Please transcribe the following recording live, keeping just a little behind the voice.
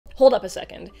hold up a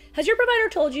second. Has your provider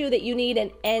told you that you need an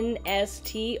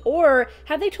NST, or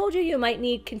have they told you you might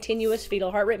need continuous fetal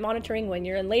heart rate monitoring when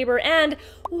you're in labor? And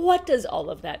what does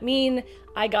all of that mean?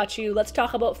 I got you. Let's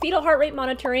talk about fetal heart rate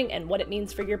monitoring and what it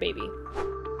means for your baby.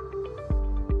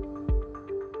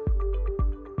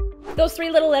 Those three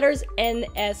little letters,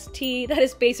 NST, that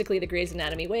is basically the Grey's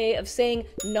Anatomy way of saying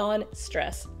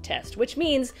non-stress test, which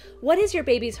means what is your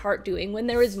baby's heart doing when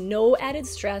there is no added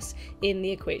stress in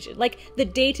the equation? Like the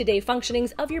day-to-day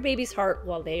functionings of your baby's heart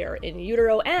while they are in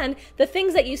utero, and the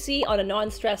things that you see on a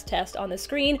non-stress test on the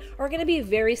screen are going to be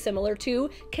very similar to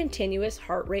continuous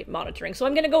heart rate monitoring. So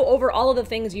I'm going to go over all of the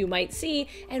things you might see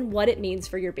and what it means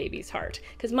for your baby's heart.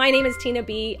 Because my name is Tina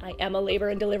B. I am a labor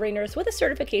and delivery nurse with a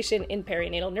certification in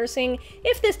perinatal nursing.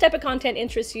 If this type of content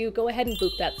interests you, go ahead and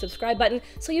boop that subscribe button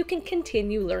so you can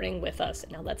continue learning with us.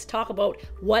 Now let's talk about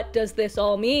what does this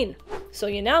all mean. So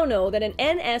you now know that an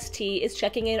NST is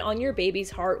checking in on your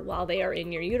baby's heart while they are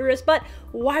in your uterus, but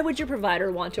why would your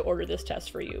provider want to order this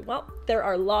test for you? Well, there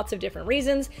are lots of different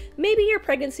reasons. Maybe your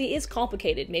pregnancy is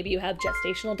complicated. Maybe you have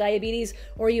gestational diabetes,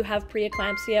 or you have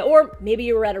preeclampsia, or maybe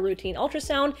you were at a routine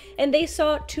ultrasound and they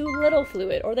saw too little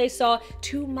fluid, or they saw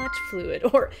too much fluid,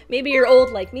 or maybe you're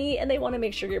old like me and they want to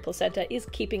make sure your placenta is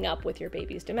keeping up with your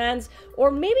baby's demands,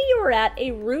 or maybe you were at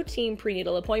a routine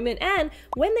prenatal appointment and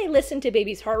when they listened to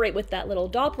baby's heart rate with that little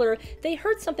Doppler, they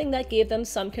heard something that gave them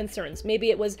some concerns. Maybe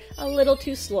it was a little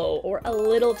too slow or a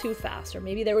little too fast, or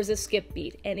maybe there was a skip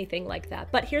beat, anything like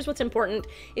that. But here's what's important.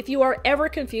 If you are ever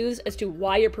confused as to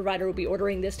why your provider will be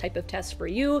ordering this type of test for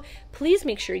you, please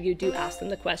make sure you do ask them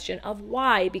the question of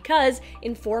why, because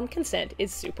informed consent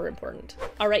is super important.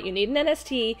 All right, you need an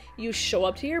NST, you show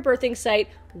up to your birthing site.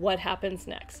 What happens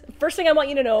next? First thing I want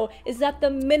you to know is that the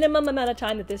minimum amount of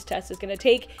time that this test is going to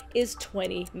take is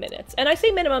 20 minutes. And I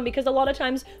say minimum because a lot of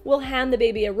times we'll hand the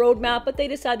baby a roadmap, but they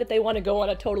decide that they want to go on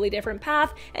a totally different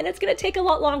path, and it's going to take a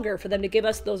lot longer for them to give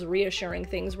us those reassuring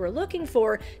things we're looking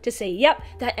for to say, yep,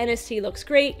 that NST looks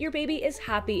great, your baby is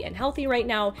happy and healthy right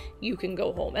now, you can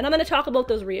go home. And I'm going to talk about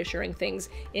those reassuring things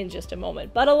in just a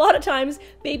moment. But a lot of times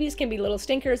babies can be little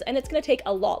stinkers and it's going to take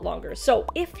a lot longer. So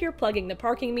if you're plugging the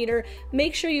parking meter,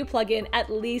 make sure you plug in at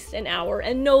least an hour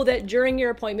and know that during your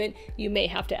appointment you may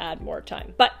have to add more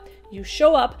time. But you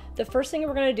show up, the first thing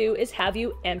we're going to do is have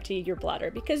you empty your bladder,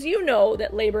 because you know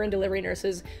that labor and delivery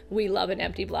nurses, we love an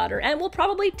empty bladder, and we'll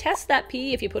probably test that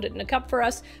pee if you put it in a cup for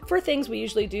us for things we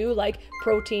usually do like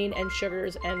protein and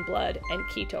sugars and blood and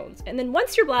ketones. And then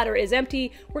once your bladder is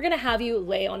empty, we're going to have you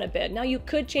lay on a bed. Now you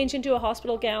could change into a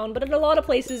hospital gown, but in a lot of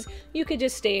places you could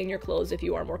just stay in your clothes if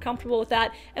you are more comfortable with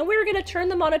that. And we're going to turn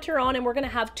the monitor on and we're going to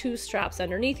have two straps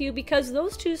underneath you, because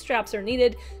those two straps are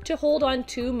needed to hold on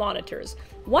two monitors.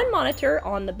 One monitor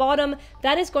on the bottom,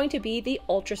 that is going to be the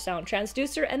ultrasound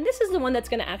transducer, and this is the one that's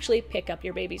going to actually pick up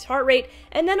your baby's heart rate.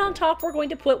 And then on top, we're going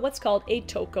to put what's called a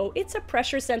TOCO. It's a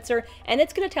pressure sensor, and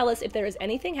it's going to tell us if there is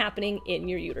anything happening in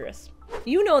your uterus.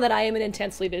 You know that I am an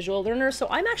intensely visual learner, so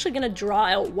I'm actually going to draw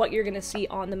out what you're going to see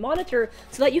on the monitor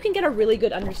so that you can get a really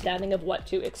good understanding of what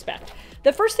to expect.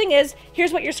 The first thing is,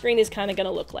 here's what your screen is kind of going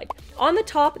to look like. On the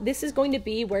top, this is going to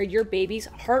be where your baby's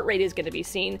heart rate is going to be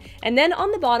seen. And then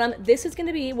on the bottom, this is going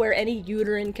to be where any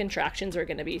uterine contractions are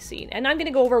going to be seen. And I'm going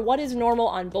to go over what is normal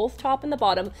on both top and the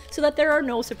bottom so that there are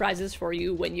no surprises for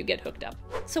you when you get hooked up.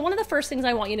 So one of the first things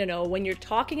I want you to know when you're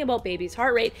talking about baby's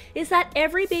heart rate is that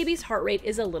every baby's heart rate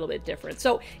is a little bit different.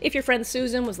 So if your friend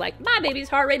Susan was like, my baby's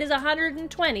heart rate is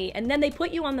 120, and then they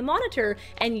put you on the monitor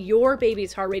and your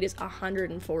baby's heart rate is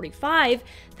 145,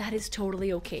 that is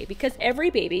totally okay, because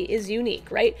every baby is unique,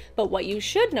 right? But what you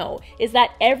should know is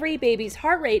that every baby's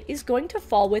heart rate is going to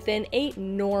fall within a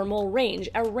normal range,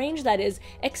 a range that is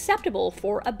acceptable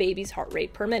for a baby's heart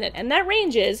rate per minute. And that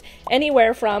range is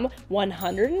anywhere from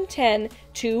 110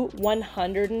 to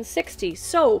 160.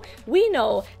 So we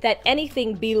know that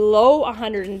anything below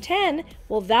 110,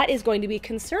 well, that is going to be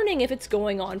concerning if it's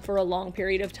going on for a long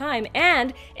period of time.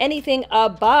 And anything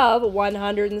above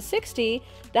 160,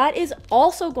 that is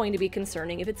also going to be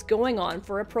concerning if it's going on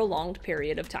for a prolonged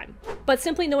period of time. But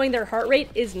simply knowing their heart rate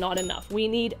is not enough. We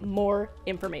need more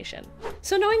information.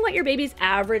 So knowing what your baby's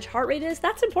average heart rate is,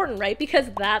 that's important, right? Because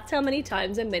that's how many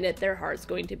times a minute their heart's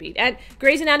going to beat. And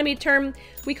Grey's Anatomy term,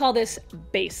 we call this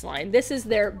baseline. This is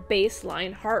their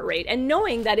baseline heart rate. And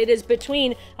knowing that it is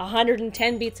between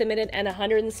 110 beats a minute and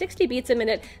 160 beats a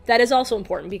minute, that is also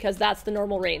important because that's the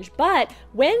normal range. But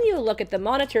when you look at the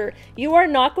monitor, you are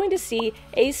not going to see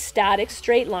a static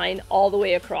straight line all the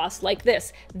way across like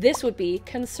this. This would be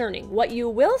concerning. What you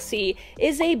will see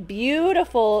is a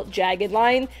beautiful jagged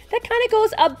line that kind of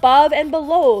goes above and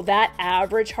below that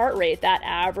average heart rate, that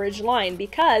average line,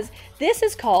 because this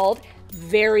is called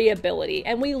variability.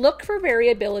 And we look for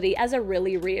variability as a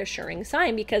really reassuring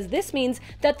sign, because this means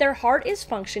that their heart is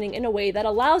functioning in a way that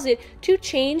allows it to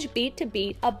change beat to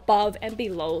beat above and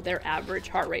below their average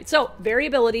heart rate. So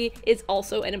variability is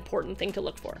also an important thing to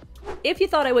look for. If you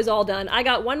thought I was all done, I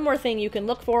got one more thing you can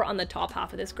look for on the top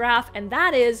half of this graph, and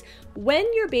that is when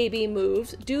your baby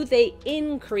moves, do they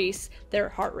increase their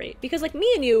heart rate? Because like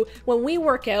me and you, when we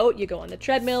work out, you go on the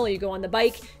treadmill or you go on the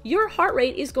bike, your heart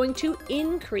rate is going to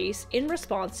increase in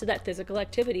response to that physical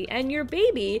activity. And your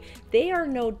baby, they are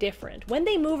no different. When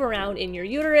they move around in your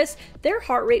uterus, their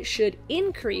heart rate should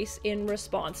increase in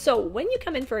response. So when you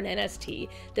come in for an NST,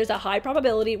 there's a high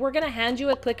probability we're going to hand you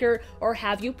a clicker or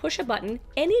have you push a button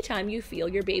anytime you feel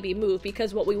your baby move,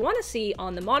 because what we want to see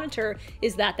on the monitor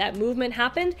is that that movement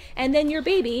happened and then your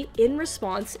baby in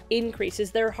response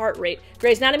increases their heart rate.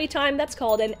 Grey's Anatomy time, that's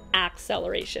called an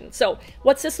acceleration. So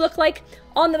what's this look like?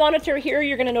 On the monitor here,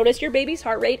 you're going to notice your baby's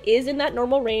heart rate is in that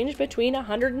normal range between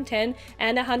 110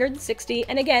 and 160.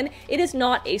 And again, it is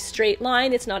not a straight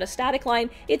line. It's not a static line.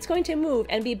 It's going to move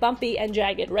and be bumpy and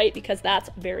jagged, right? Because that's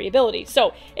variability.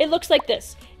 So it looks like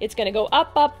this. It's going to go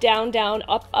up, up, down, down,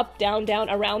 up, down, down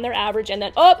around their average. And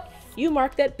then up, you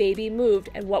mark that baby moved.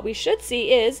 And what we should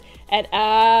see is an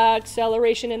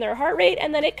acceleration in their heart rate.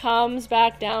 And then it comes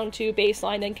back down to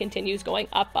baseline and continues going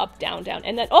up, up, down, down.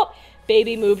 And then, oh,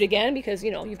 baby moved again, because,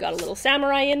 you know, you've got a little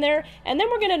samurai in there. And then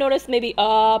we're going to notice maybe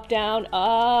up, down,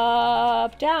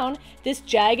 this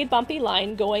jagged bumpy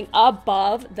line going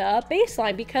above the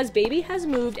baseline, because baby has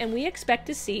moved and we expect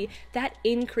to see that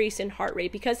increase in heart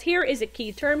rate. Because here is a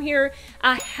key term here.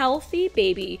 A healthy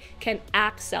baby can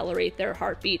accelerate their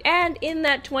heartbeat. And in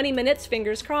that 20 minutes,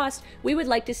 fingers crossed, we would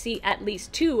like to see at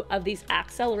least 2 of these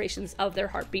accelerations of their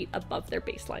heartbeat above their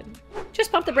baseline.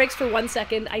 Just pump the brakes for 1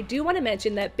 second. I do want to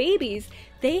mention that babies,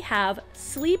 they have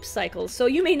sleep cycles. So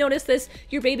you may notice this,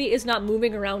 your baby is not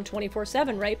moving around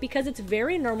 24/7, right? Because it's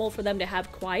very normal for them to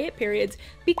have quiet periods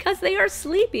because they are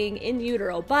sleeping in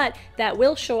utero. But that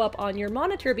will show up on your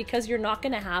monitor because you're not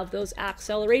going to have those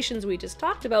accelerations we just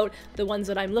talked about, the ones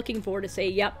that I'm looking for to say,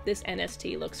 yep, this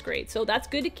NST looks great. So that's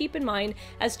good to keep in mind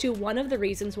as to one of the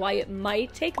reasons why it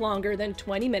might take longer than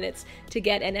 20 minutes to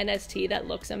get an NST that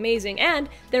looks amazing. And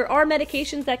there are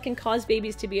medications that can cause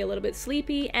babies to be a little bit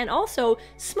sleepy, and also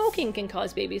smoking can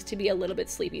cause babies to be a little bit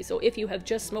sleepy. So if you have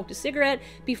just smoked a cigarette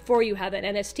before you have an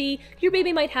NST, your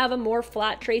baby might have a more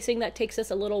flat tracing that takes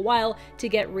us a little while to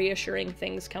get reassuring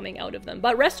things coming out of them.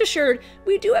 But rest assured,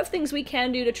 we do have things we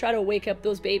can do to try to wake up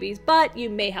those babies, but you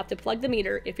may have to plug the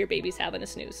meter if your baby's having a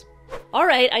snooze. All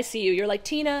right, I see you. You're like,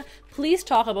 Tina, please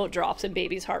talk about drops in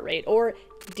baby's heart rate or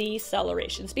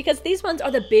decelerations, because these ones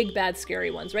are the big, bad, scary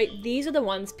ones, right? These are the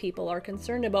ones people are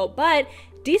concerned about. But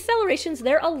decelerations,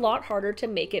 they're a lot harder to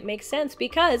make it make sense,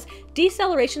 because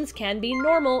decelerations can be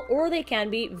normal or they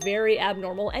can be very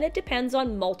abnormal, and it depends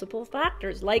on multiple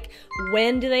factors, like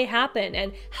when do they happen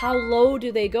and how low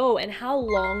do they go and how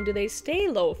long do they stay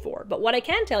low for. But what I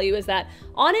can tell you is that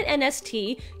on an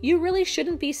NST, you really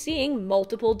shouldn't be seeing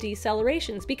multiple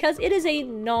decelerations, because it is a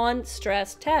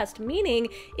non-stress test, meaning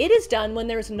it is done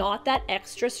when there's not that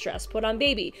extra stress put on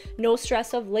baby, no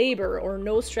stress of labor or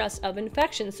no stress of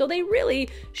infection. So they really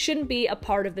shouldn't be a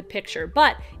part of the picture.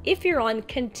 But if you're on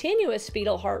continuous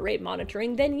fetal heart rate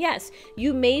monitoring, then yes,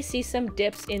 you may see some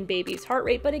dips in baby's heart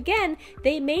rate, but again,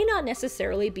 they may not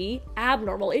necessarily be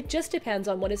abnormal. It just depends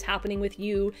on what is happening with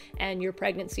you and your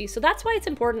pregnancy. So that's why it's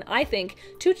important, I think,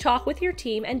 to talk with your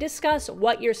team and discuss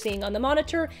what you're seeing on the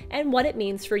monitor and what it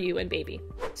means for you and baby.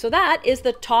 So that is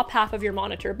the top half of your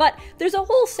monitor, but there's a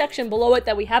whole section below it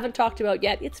that we haven't talked about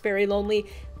yet. It's very lonely.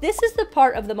 This is the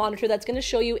part of the monitor that's going to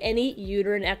show you any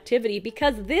uterine activity,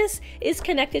 because this is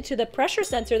connected to the pressure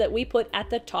sensor that we put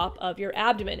at the top of your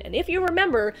abdomen. And if you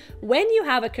remember, when you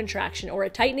have a contraction or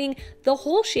a tightening, the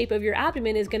whole shape of your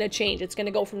abdomen is going to change. It's going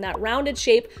to go from that rounded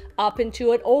shape up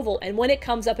into an oval. And when it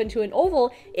comes up into an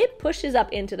oval, it pushes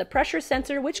up into the pressure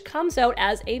sensor, which comes out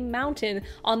as a mountain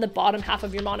on the bottom half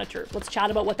of your monitor. Let's chat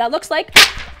about what that looks like.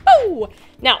 Oh!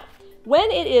 Now,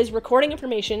 when it is recording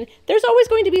information, there's always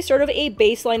going to be sort of a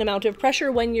baseline amount of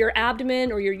pressure when your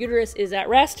abdomen or your uterus is at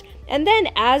rest. And then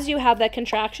as you have that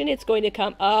contraction, it's going to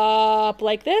come up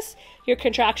like this. Your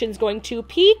contraction is going to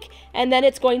peak, and then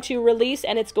it's going to release,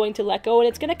 and it's going to let go, and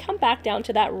it's going to come back down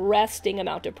to that resting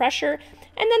amount of pressure.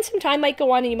 And then some time might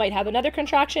go on, and you might have another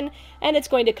contraction, and it's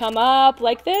going to come up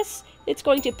like this. It's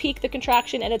going to peak the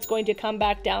contraction, and it's going to come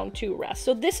back down to rest.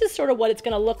 So this is sort of what it's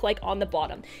going to look like on the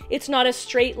bottom. It's not a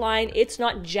straight line. It's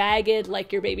not jagged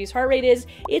like your baby's heart rate is.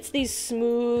 It's these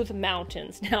smooth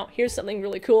mountains. Now, here's something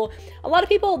really cool. A lot of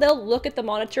people, they'll look at the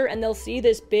monitor and they'll see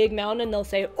this big mountain and they'll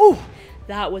say, "Oh,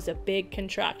 that was a big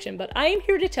contraction. But I am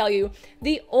here to tell you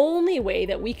the only way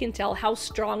that we can tell how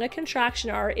strong a contraction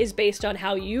is based on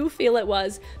how you feel it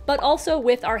was, but also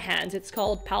with our hands. It's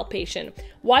called palpation.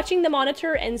 Watching the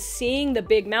monitor and seeing the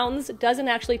big mountains doesn't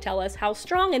actually tell us how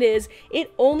strong it is.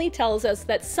 It only tells us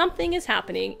that something is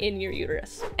happening in your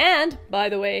uterus. And by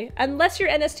the way, unless your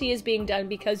NST is being done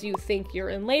because you think you're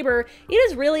in labor, it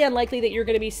is really unlikely that you're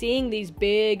going to be seeing these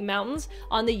big mountains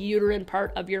on the uterine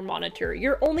part of your monitor.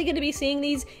 You're only going to be seeing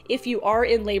these if you are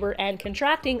in labor and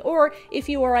contracting, or if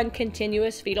you are on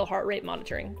continuous fetal heart rate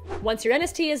monitoring. Once your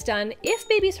NST is done, if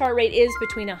baby's heart rate is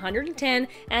between 110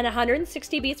 and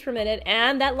 160 beats per minute,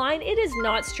 and that line, it is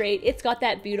not straight, it's got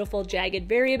that beautiful jagged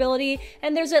variability,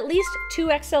 and there's at least 2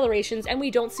 accelerations and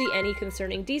we don't see any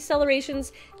concerning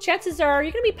decelerations, chances are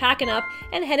you're going to be packing up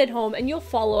and headed home, and you'll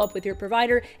follow up with your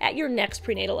provider at your next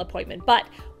prenatal appointment. But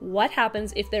what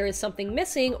happens if there is something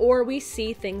missing, or we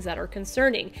see things that are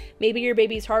concerning? Maybe your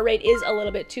baby's heart rate is a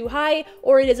little bit too high,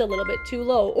 or it is a little bit too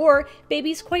low, or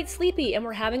baby's quite sleepy and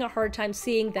we're having a hard time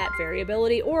seeing that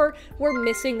variability, or we're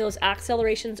missing those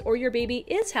accelerations, or your baby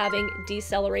is having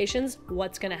decelerations.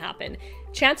 What's going to happen?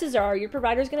 Chances are your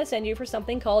provider is going to send you for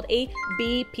something called a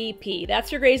BPP.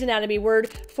 That's your Grey's Anatomy word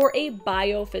for a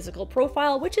biophysical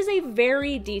profile, which is a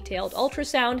very detailed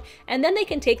ultrasound, and then they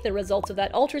can take the results of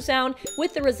that ultrasound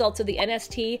with the results of the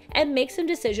NST and make some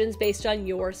decisions based on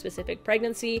your specific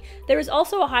pregnancy. There is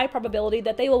also a high probability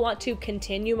that they will want to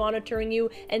continue monitoring you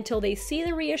until they see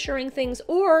the reassuring things,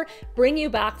 or bring you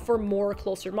back for more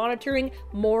closer monitoring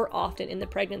more often in the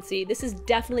pregnancy. This is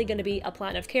definitely going to be a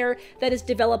plan of care that is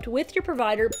developed with your provider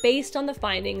based on the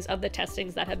findings of the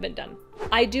testings that have been done.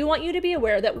 I do want you to be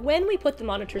aware that when we put the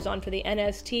monitors on for the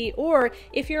NST, or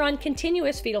if you're on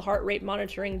continuous fetal heart rate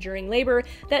monitoring during labor,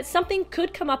 that something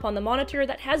could come up on the monitor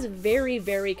that has very,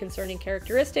 very concerning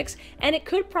characteristics, and it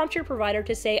could prompt your provider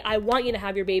to say, I want you to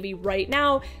have your baby right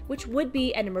now, which would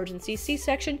be an emergency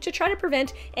C-section, to try to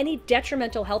prevent any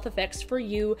detrimental health effects for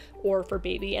you or for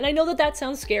baby. And I know that that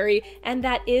sounds scary, and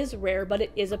that is rare, but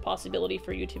it is a possibility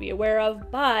for you to be aware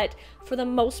of. But for the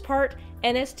most part,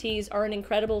 NSTs are an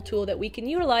incredible tool that we can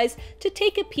utilize to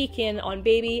take a peek in on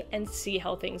baby and see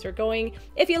how things are going.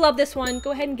 If you love this one,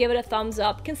 go ahead and give it a thumbs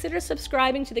up. Consider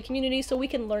subscribing to the community so we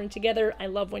can learn together. I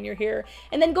love when you're here.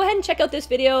 And then go ahead and check out this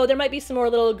video. There might be some more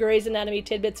little Grey's Anatomy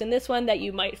tidbits in this one that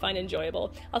you might find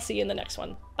enjoyable. I'll see you in the next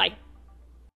one. Bye.